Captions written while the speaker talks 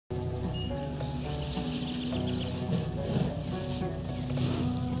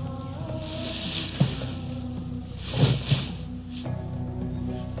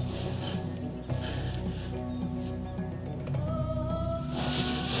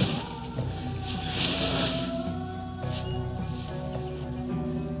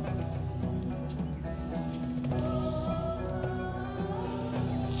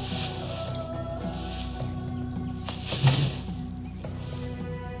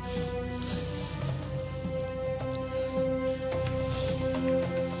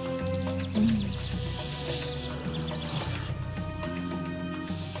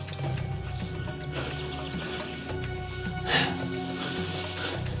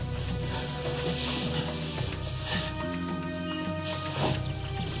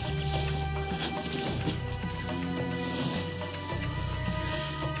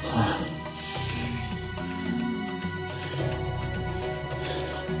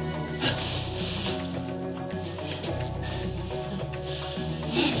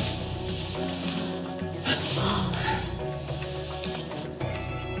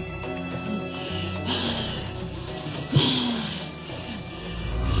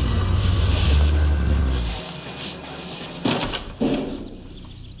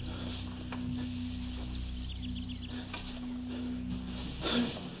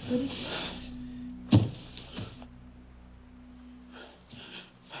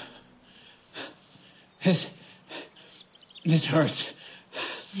This hurts.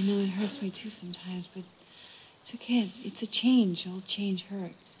 I know it hurts me too sometimes, but it's okay. It's a change. All change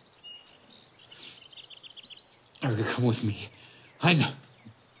hurts. Erica, come with me. I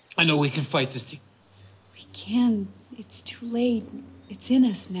know we can fight this. We can. It's too late. It's in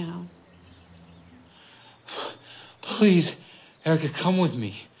us now. Please, Erica, come with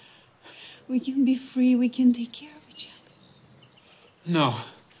me. We can be free. We can take care of each other.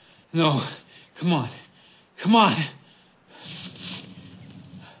 No. Come on.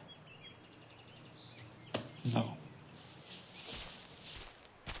 No.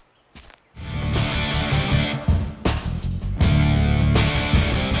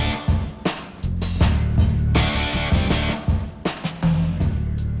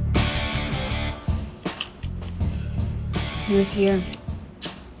 Who's here?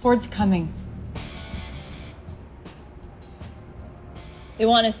 Ford's coming. They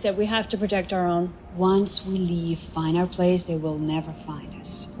want us dead. We have to protect our own. Once we leave, find our place, they will never find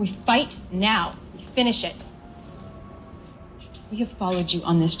us. We fight now. We finish it. We have followed you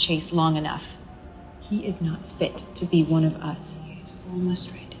on this chase long enough. He is not fit to be one of us. He's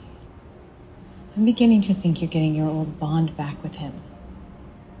almost ready. I'm beginning to think you're getting your old bond back with him.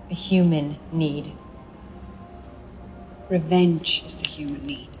 A human need. Revenge is the human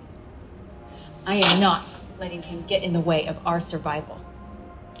need. I am not letting him get in the way of our survival.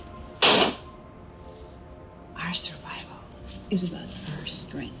 Our survival is about our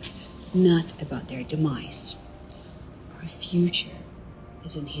strength, not about their demise. Our future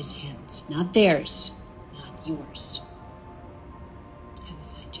is in his hands, not theirs, not yours. I will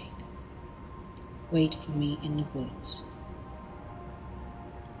find Jake. Wait for me in the woods.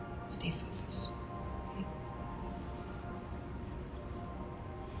 Stay focused. Okay?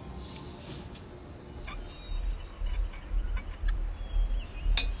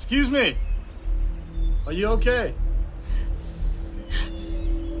 Excuse me. Are you okay?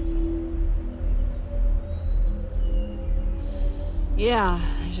 Yeah,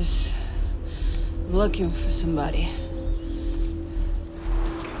 I'm looking for somebody.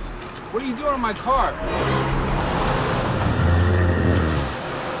 What are you doing in my car?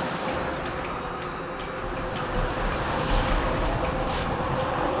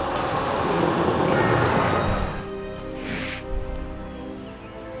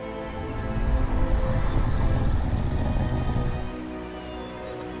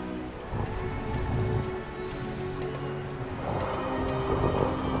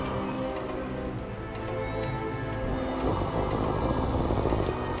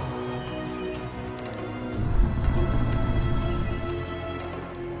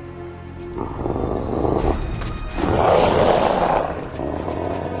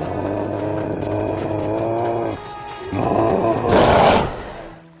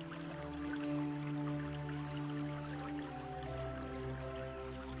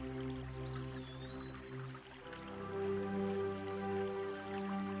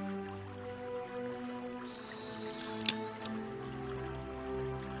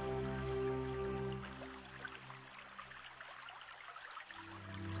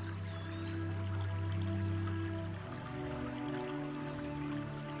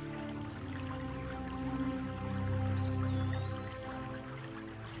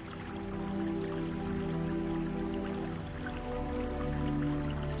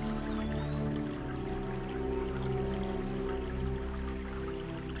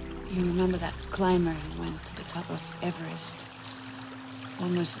 You remember that climber who went to the top of Everest?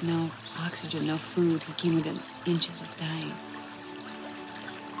 Almost no oxygen, no food. He came within inches of dying.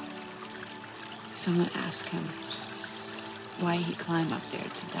 Someone asked him why he climbed up there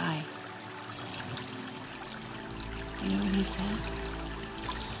to die. You know what he said?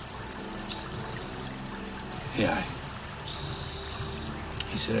 Yeah.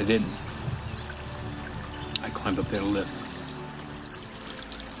 He said I didn't. I climbed up there to live.